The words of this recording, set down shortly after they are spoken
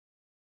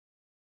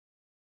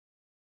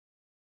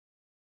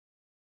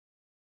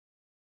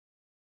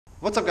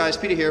What's up guys,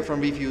 Peter here from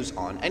Reviews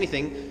on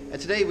Anything,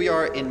 and today we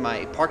are in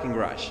my parking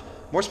garage.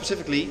 More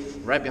specifically,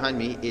 right behind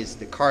me is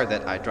the car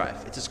that I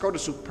drive. It's a Skoda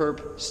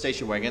Superb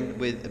station wagon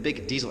with a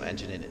big diesel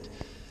engine in it.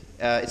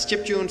 It's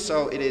chip-tuned,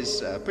 so it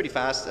is pretty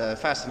fast,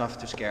 fast enough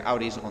to scare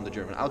Audis on the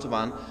German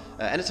Autobahn,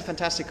 and it's a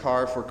fantastic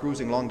car for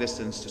cruising long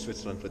distance to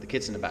Switzerland with the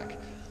kids in the back.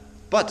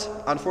 But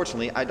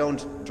unfortunately, I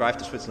don't drive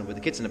to Switzerland with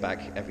the kids in the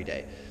back every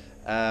day,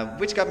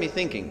 which got me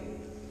thinking.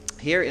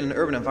 Here in an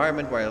urban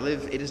environment where I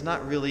live, it is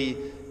not really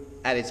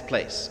at its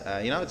place.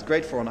 It's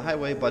great for on the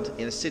highway, but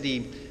in a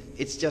city,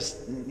 it's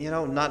just,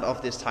 not of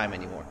this time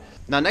anymore.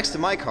 Now, next to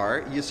my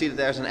car, you see that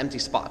there's an empty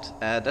spot.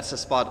 That's the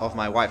spot of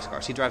my wife's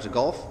car. She drives a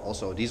Golf,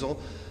 also a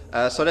diesel.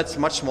 So that's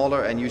much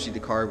smaller and usually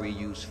the car we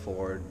use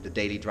for the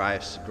daily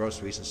drives,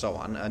 groceries and so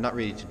on, not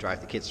really to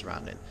drive the kids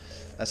around in.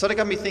 So that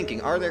got me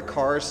thinking, are there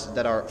cars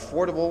that are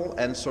affordable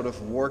and sort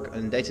of work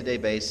on a day-to-day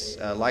basis,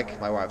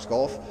 like my wife's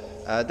Golf,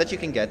 that you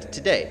can get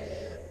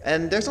today?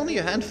 And there's only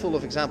a handful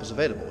of examples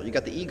available. You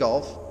got the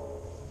e-Golf,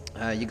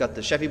 you got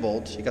the Chevy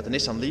Bolt, you got the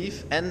Nissan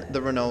Leaf and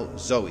the Renault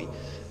Zoe.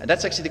 And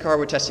that's actually the car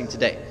we're testing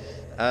today.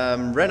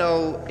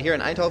 Renault here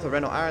in Eindhoven,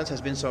 Renault Arend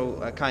has been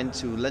so kind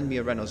to lend me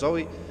a Renault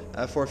Zoe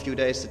for a few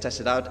days to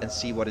test it out and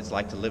see what it's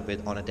like to live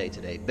with on a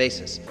day-to-day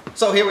basis.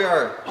 So here we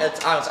are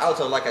at Arend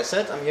Auto, like I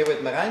said. I'm here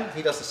with Marijn.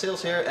 He does the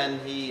sales here and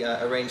he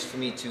arranged for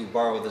me to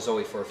borrow the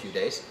Zoe for a few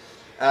days.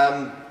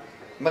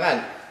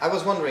 Marijn, I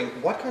was wondering,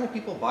 what kind of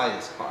people buy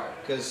this car?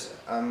 Because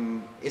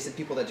is it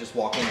people that just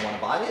walk in and want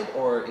to buy it,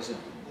 or is it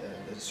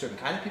a certain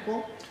kind of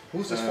people?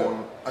 Who's this for?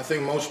 I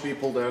think most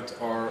people that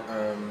are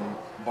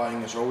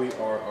buying a Zoe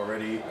are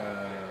already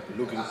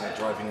looking at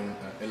driving an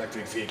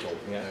electric vehicle.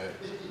 Yeah.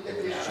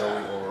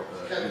 Zoe or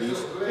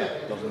Leaf,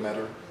 doesn't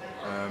matter.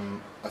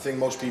 I think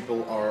most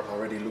people are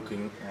already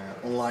looking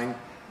online,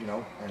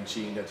 and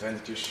seeing the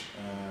advantages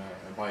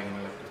buying an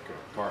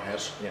electric car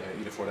has,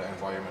 either for the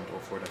environment or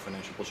for the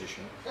financial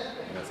position.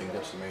 And I think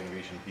that's the main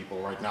reason people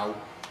right now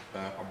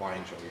are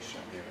buying Zoes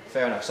here.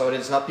 Fair enough. So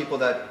it's not people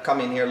that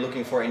come in here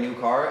looking for a new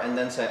car and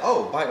then say,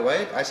 oh, by the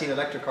way, I see an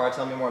electric car,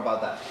 tell me more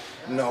about that.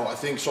 No, I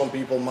think some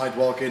people might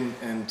walk in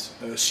and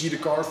see the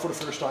car for the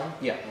first time.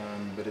 Yeah.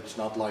 But it's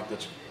not like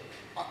that's,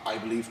 I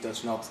believe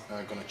that's not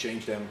going to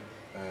change them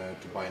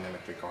to buy an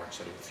electric car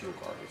instead of a fuel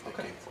car if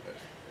they came for that.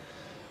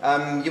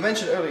 You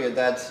mentioned earlier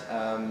that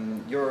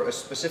you're a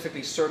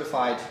specifically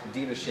certified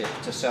dealership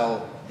to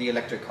sell the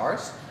electric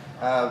cars.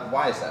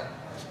 Why is that?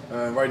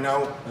 Right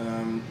now,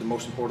 the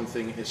most important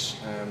thing is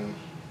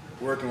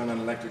working on an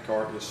electric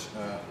car is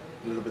a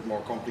little bit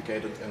more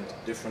complicated and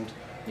different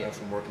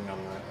from working on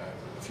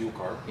a fuel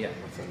car with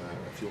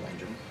a fuel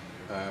engine.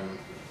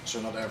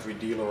 So not every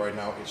dealer right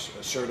now is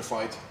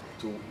certified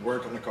to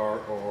work on the car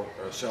or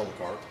sell the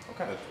car.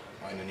 Okay.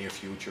 But in the near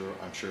future,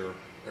 I'm sure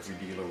every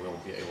dealer will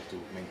be able to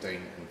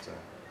maintain and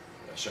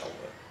sell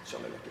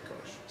electric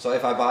cars. So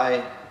if I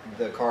buy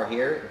the car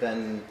here,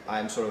 then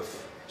I'm sort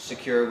of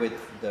secure with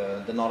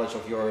the knowledge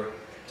of your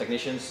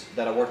technicians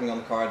that are working on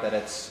the car, that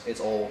it's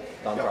all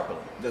done properly.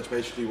 That's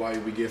basically why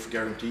we give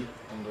guarantee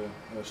on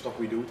the stuff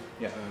we do.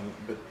 Yeah.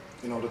 But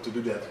in order to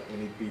do that, we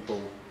need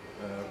people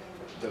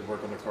that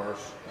work on the cars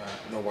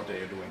know what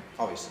they are doing.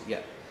 Obviously,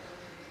 yeah.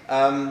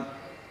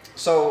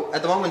 So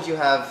at the moment you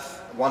have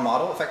one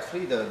model,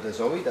 effectively, the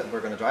Zoe that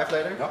we're going to drive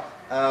later. Yeah.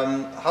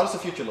 How does the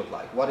future look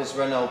like? What is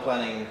Renault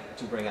planning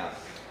to bring out?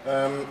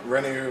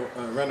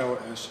 Renault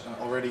has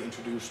already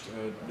introduced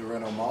the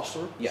Renault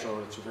Master, so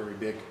it's a very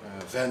big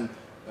van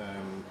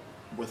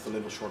with a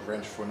little short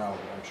range for now,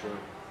 but I'm sure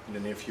in the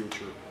near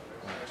future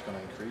it's going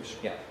to increase.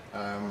 Yeah.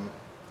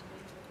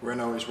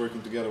 Renault is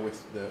working together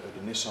with the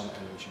Nissan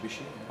and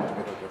Mitsubishi,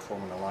 together they're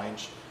forming an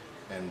alliance,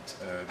 and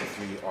the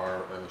three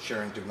are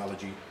sharing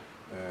technology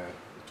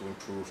to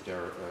improve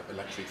their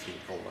electric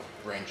vehicle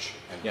range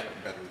and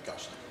battery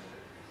cost.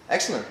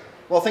 Excellent.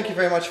 Well, thank you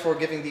very much for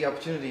giving the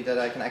opportunity that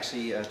I can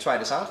actually try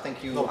this out.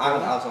 Thank you,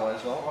 Arend Auto,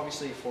 as well,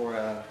 obviously,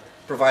 for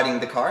providing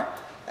the car.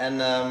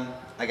 And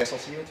I guess I'll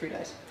see you in 3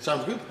 days.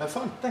 Sounds good. Have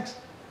fun. Thanks.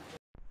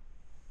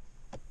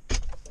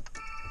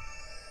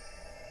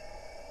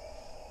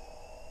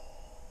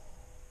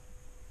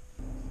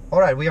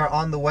 Alright, we are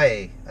on the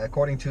way.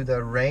 According to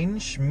the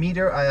range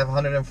meter, I have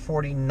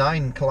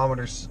 149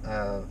 kilometers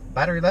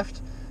battery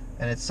left,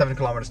 and it's 7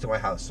 kilometers to my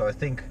house, so I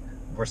think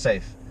we're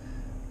safe.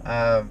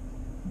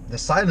 The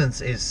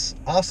silence is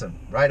awesome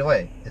right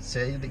away. It's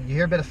you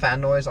hear a bit of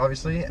fan noise,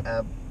 obviously,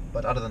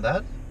 but other than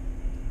that,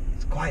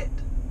 it's quiet,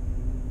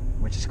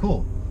 which is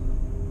cool.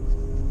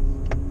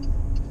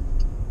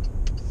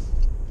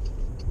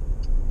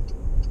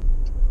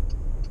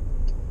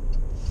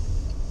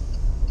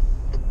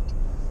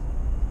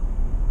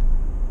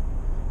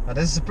 Now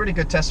this is a pretty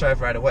good test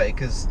drive right away,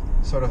 because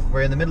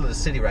we're in the middle of the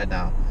city right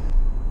now,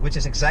 which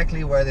is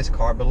exactly where this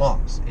car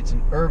belongs. It's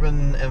an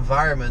urban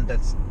environment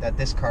that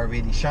this car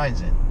really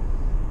shines in.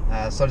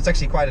 So it's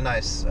actually quite a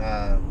nice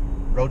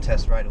road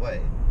test right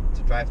away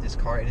to drive this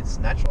car in its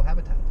natural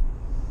habitat.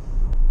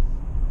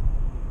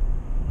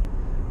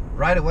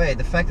 Right away,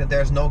 the fact that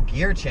there's no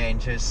gear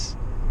change is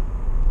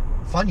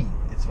funny.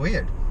 It's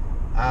weird.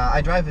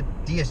 I drive a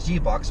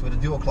DSG box with a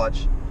dual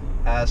clutch,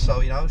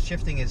 so you know,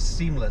 shifting is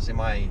seamless in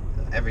my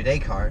everyday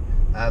car.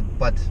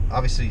 But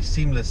obviously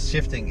seamless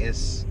shifting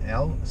is, you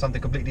know,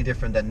 something completely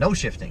different than no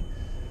shifting.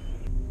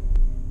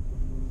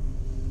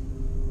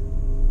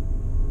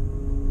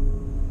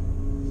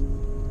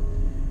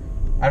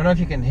 I don't know if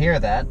you can hear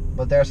that,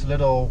 but there's a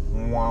little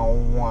wow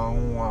wow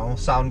wow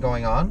sound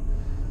going on.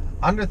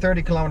 Under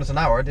 30 kilometers an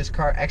hour, this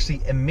car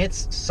actually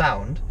emits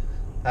sound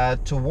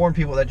to warn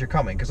people that you're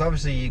coming, because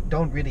obviously you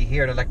don't really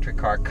hear an electric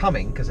car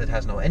coming because it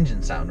has no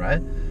engine sound,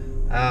 right?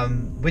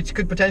 Which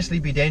could potentially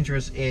be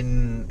dangerous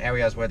in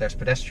areas where there's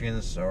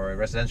pedestrians or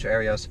residential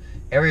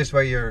areas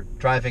where you're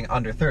driving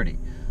under 30.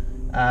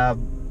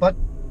 But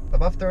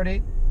above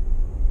 30,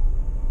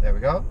 there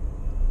we go,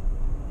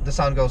 the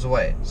sound goes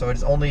away. So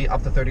it's only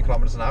up to 30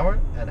 kilometers an hour,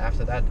 and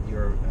after that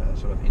you're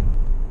sort of in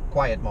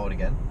quiet mode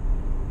again.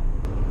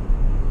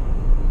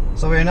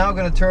 So we're now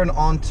going to turn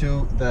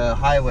onto the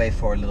highway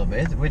for a little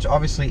bit, which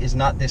obviously is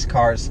not this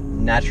car's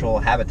natural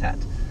habitat.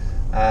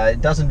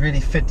 It doesn't really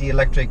fit the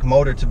electric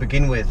motor to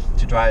begin with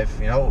to drive,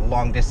 you know,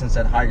 long distance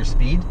at higher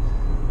speed.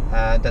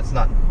 That's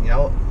not, you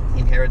know,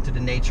 inherent to the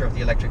nature of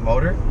the electric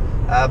motor.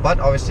 But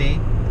obviously,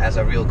 as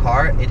a real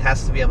car, it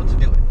has to be able to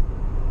do it.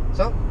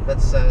 So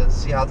let's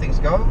see how things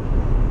go.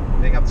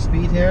 Bring up the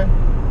speed here.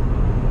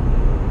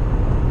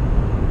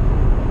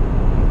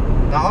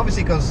 Now,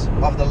 obviously, because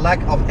of the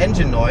lack of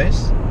engine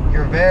noise,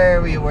 you're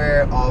very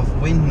aware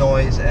of wind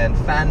noise and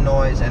fan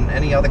noise and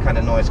any other kind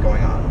of noise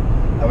going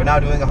on. We're now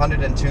doing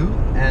 102,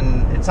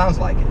 and it sounds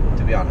like it,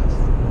 to be honest.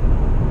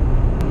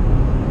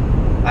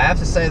 I have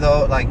to say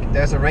though, like,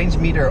 there's a range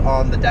meter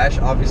on the dash,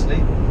 obviously.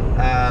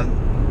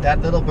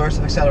 That little burst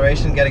of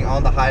acceleration getting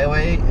on the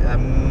highway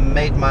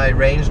made my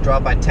range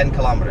drop by 10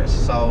 kilometers.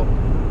 So,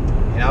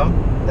 you know,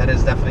 that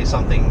is definitely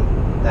something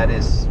that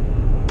is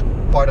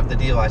part of the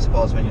deal, I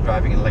suppose, when you're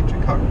driving an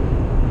electric car.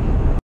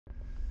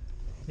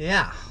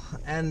 Yeah,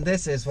 and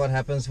this is what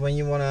happens when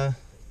you want to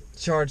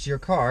charge your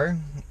car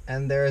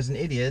and there is an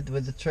idiot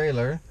with a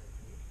trailer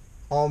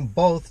on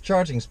both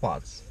charging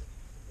spots.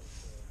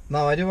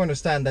 Now, I do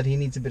understand that he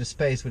needs a bit of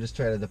space with his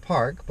trailer to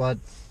park, but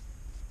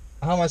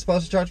how am I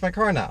supposed to charge my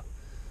car now?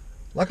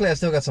 Luckily I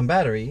still got some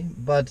battery,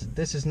 but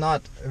this is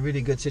not a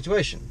really good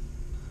situation.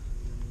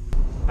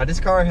 This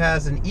car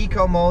has an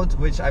eco mode,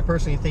 which I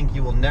personally think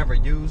you will never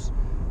use,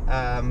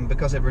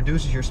 because it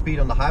reduces your speed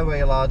on the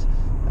highway a lot.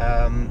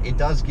 It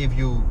does give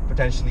you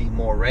potentially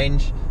more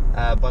range,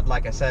 but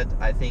like I said,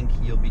 I think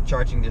you'll be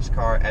charging this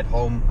car at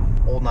home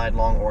all night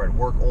long or at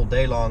work all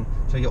day long,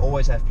 so you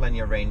always have plenty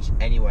of range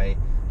anyway,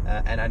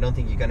 and I don't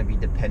think you're going to be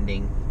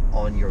depending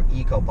on your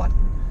eco button.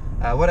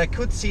 What I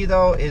could see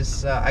though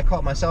is, I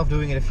caught myself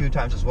doing it a few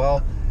times as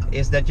well,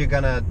 is that you're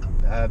going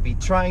to be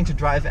trying to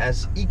drive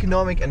as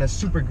economic and as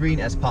super green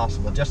as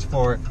possible, just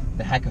for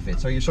the heck of it.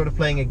 So you're sort of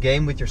playing a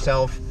game with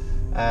yourself,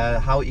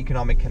 how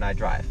economic can I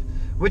drive?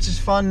 Which is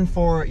fun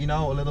for, you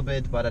know, a little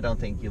bit, but I don't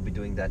think you'll be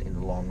doing that in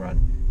the long run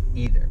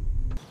either.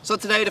 So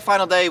today, the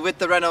final day with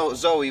the RENAULT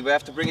Zoe. We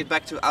have to bring it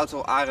back to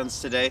Auto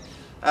Arend's today.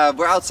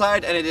 We're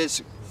outside and it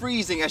is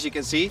freezing, as you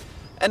can see.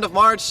 End of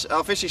March,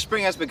 officially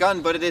spring has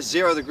begun, but it is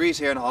 0 degrees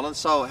here in Holland,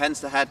 so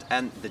hence the hat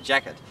and the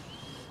jacket.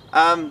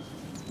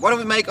 What do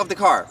we make of the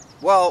car?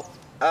 Well,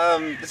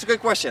 it's a good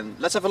question.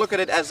 Let's have a look at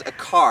it as a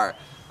car.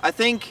 I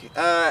think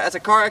as a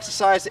car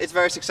exercise, it's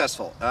very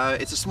successful.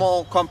 It's a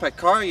small, compact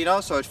car, you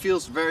know, so it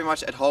feels very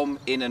much at home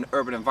in an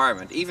urban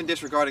environment, even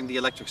disregarding the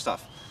electric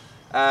stuff.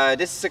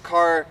 This is a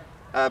car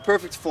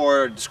perfect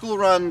for the school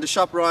run, the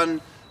shop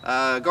run,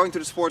 going to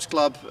the sports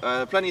club,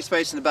 plenty of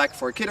space in the back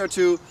for a kid or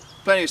two,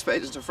 plenty of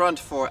space in the front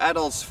for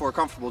adults for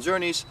comfortable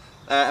journeys,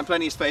 and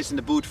plenty of space in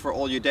the boot for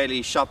all your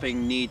daily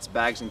shopping needs,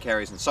 bags and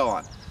carries and so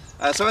on.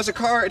 So as a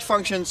car, it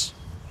functions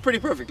pretty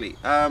perfectly.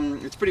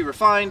 It's pretty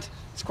refined,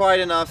 it's quiet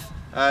enough.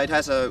 It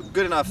has a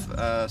good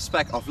enough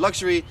spec of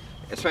luxury,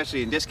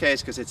 especially in this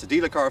case because it's a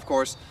dealer car, of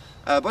course.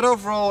 But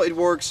overall it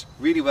works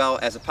really well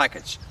as a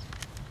package.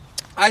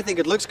 I think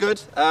it looks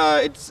good.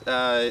 It's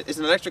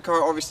an electric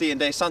car, obviously, and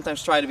they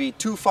sometimes try to be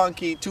too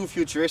funky, too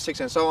futuristic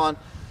and so on.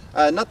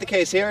 Not the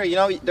case here. You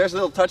know, there's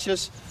little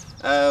touches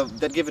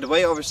that give it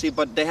away, obviously,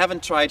 but they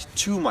haven't tried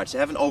too much. They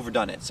haven't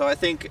overdone it. So I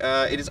think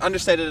it is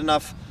understated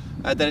enough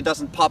that it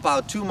doesn't pop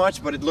out too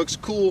much, but it looks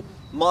cool,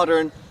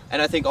 modern,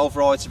 and I think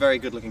overall it's a very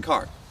good looking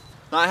car.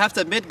 Now, I have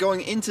to admit, going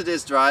into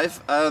this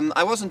drive,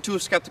 I wasn't too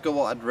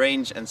skeptical at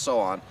range and so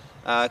on,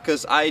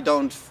 because I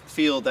don't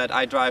feel that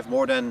I drive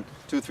more than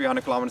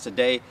 200-300 kilometers a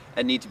day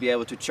and need to be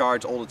able to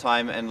charge all the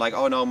time and like,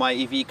 oh no, my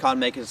EV can't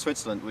make it to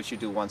Switzerland, which you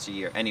do once a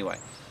year anyway.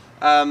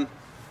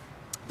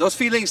 Those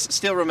feelings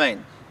still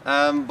remain,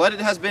 but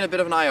it has been a bit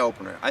of an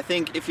eye-opener. I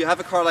think if you have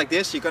a car like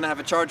this, you're going to have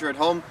a charger at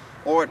home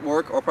or at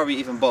work, or probably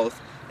even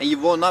both, and you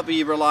will not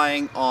be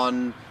relying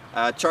on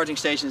charging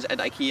stations at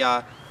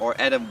IKEA or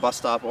at a bus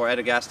stop or at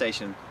a gas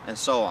station and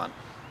so on.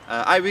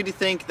 I really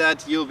think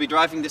that you'll be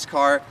driving this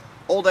car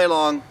all day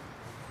long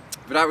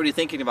without really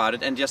thinking about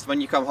it, and just when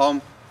you come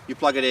home you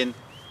plug it in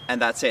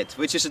and that's it,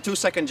 which is a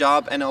 2-second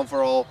job, and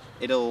overall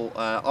it'll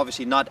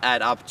obviously not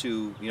add up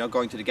to, you know,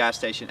 going to the gas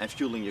station and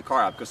fueling your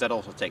car up, because that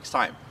also takes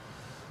time.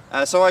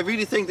 So I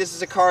really think this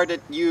is a car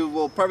that you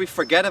will probably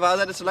forget about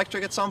that it's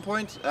electric at some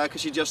point,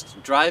 because you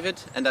just drive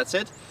it and that's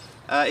it.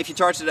 If you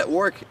charge it at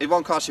work, it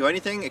won't cost you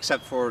anything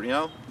except for, you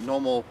know,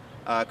 normal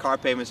car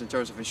payments in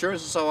terms of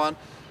insurance and so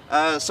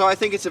on. So I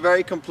think it's a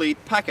very complete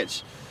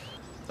package.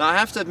 Now I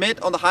have to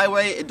admit, on the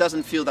highway it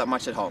doesn't feel that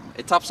much at home.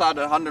 It tops out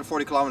at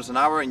 140 kilometers an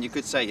hour, and you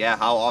could say, yeah,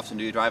 how often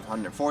do you drive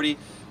 140?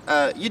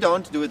 You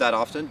don't do it that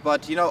often,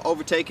 but you know,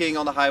 overtaking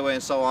on the highway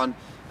and so on,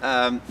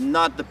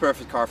 not the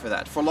perfect car for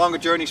that. For longer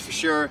journeys for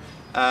sure,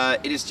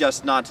 it is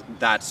just not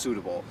that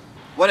suitable.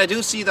 What I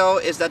do see though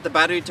is that the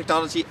battery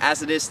technology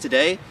as it is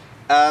today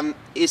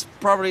is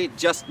probably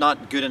just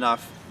not good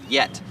enough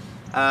yet.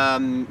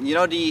 You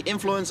know, the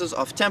influences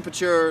of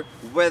temperature,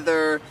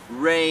 weather,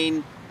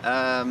 rain,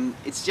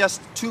 it's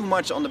just too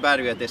much on the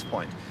battery at this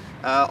point.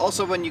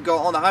 Also, when you go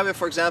on the highway,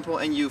 for example,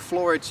 and you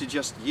floor it to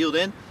just yield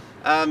in,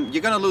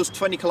 you're gonna lose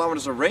 20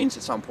 kilometers of range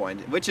at some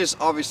point, which is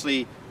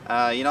obviously,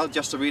 you know,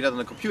 just to read it on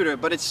the computer,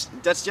 but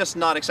that's just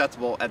not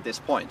acceptable at this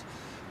point.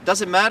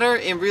 Does it matter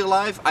in real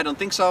life? I don't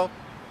think so,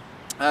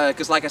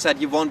 because like I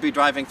said, you won't be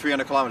driving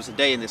 300 kilometers a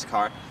day in this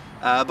car.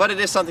 But it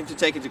is something to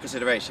take into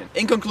consideration.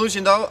 In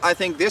conclusion though, I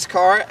think this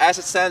car as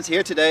it stands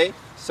here today,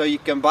 so you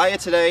can buy it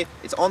today,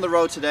 it's on the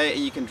road today,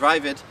 and you can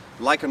drive it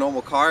like a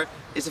normal car,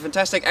 is a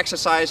fantastic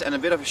exercise and a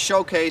bit of a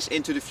showcase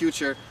into the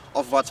future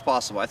of what's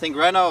possible. I think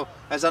Renault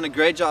has done a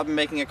great job in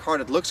making a car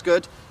that looks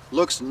good,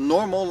 looks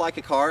normal like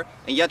a car,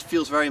 and yet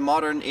feels very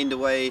modern in the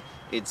way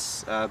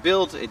it's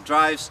built, it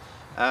drives.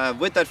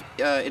 With that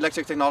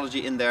electric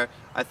technology in there,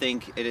 I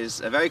think it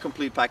is a very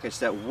complete package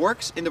that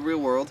works in the real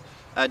world.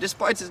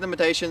 Despite its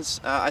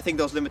limitations, I think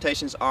those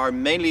limitations are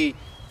mainly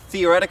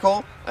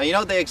theoretical. You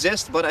know, they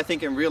exist, but I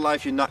think in real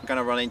life you're not going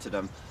to run into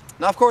them.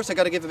 Now, of course, I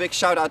got to give a big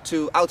shout out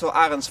to Auto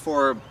Arend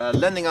for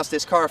lending us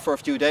this car for a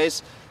few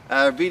days.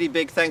 Really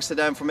big thanks to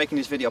them for making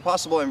this video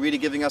possible and really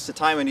giving us the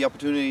time and the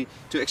opportunity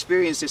to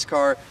experience this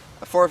car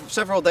for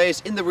several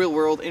days in the real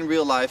world, in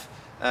real life,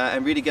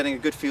 and really getting a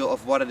good feel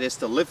of what it is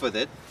to live with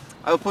it.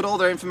 I will put all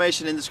their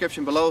information in the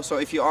description below, so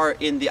if you are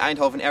in the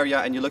Eindhoven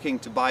area and you're looking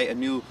to buy a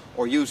new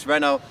or used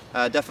Renault,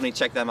 definitely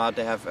check them out.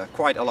 They have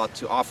quite a lot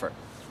to offer.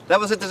 That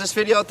was it to this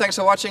video. Thanks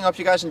for watching. Hope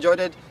you guys enjoyed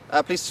it.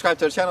 Please subscribe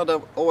to the channel.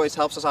 That always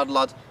helps us out a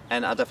lot,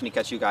 and I'll definitely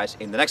catch you guys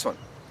in the next one.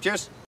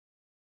 Cheers!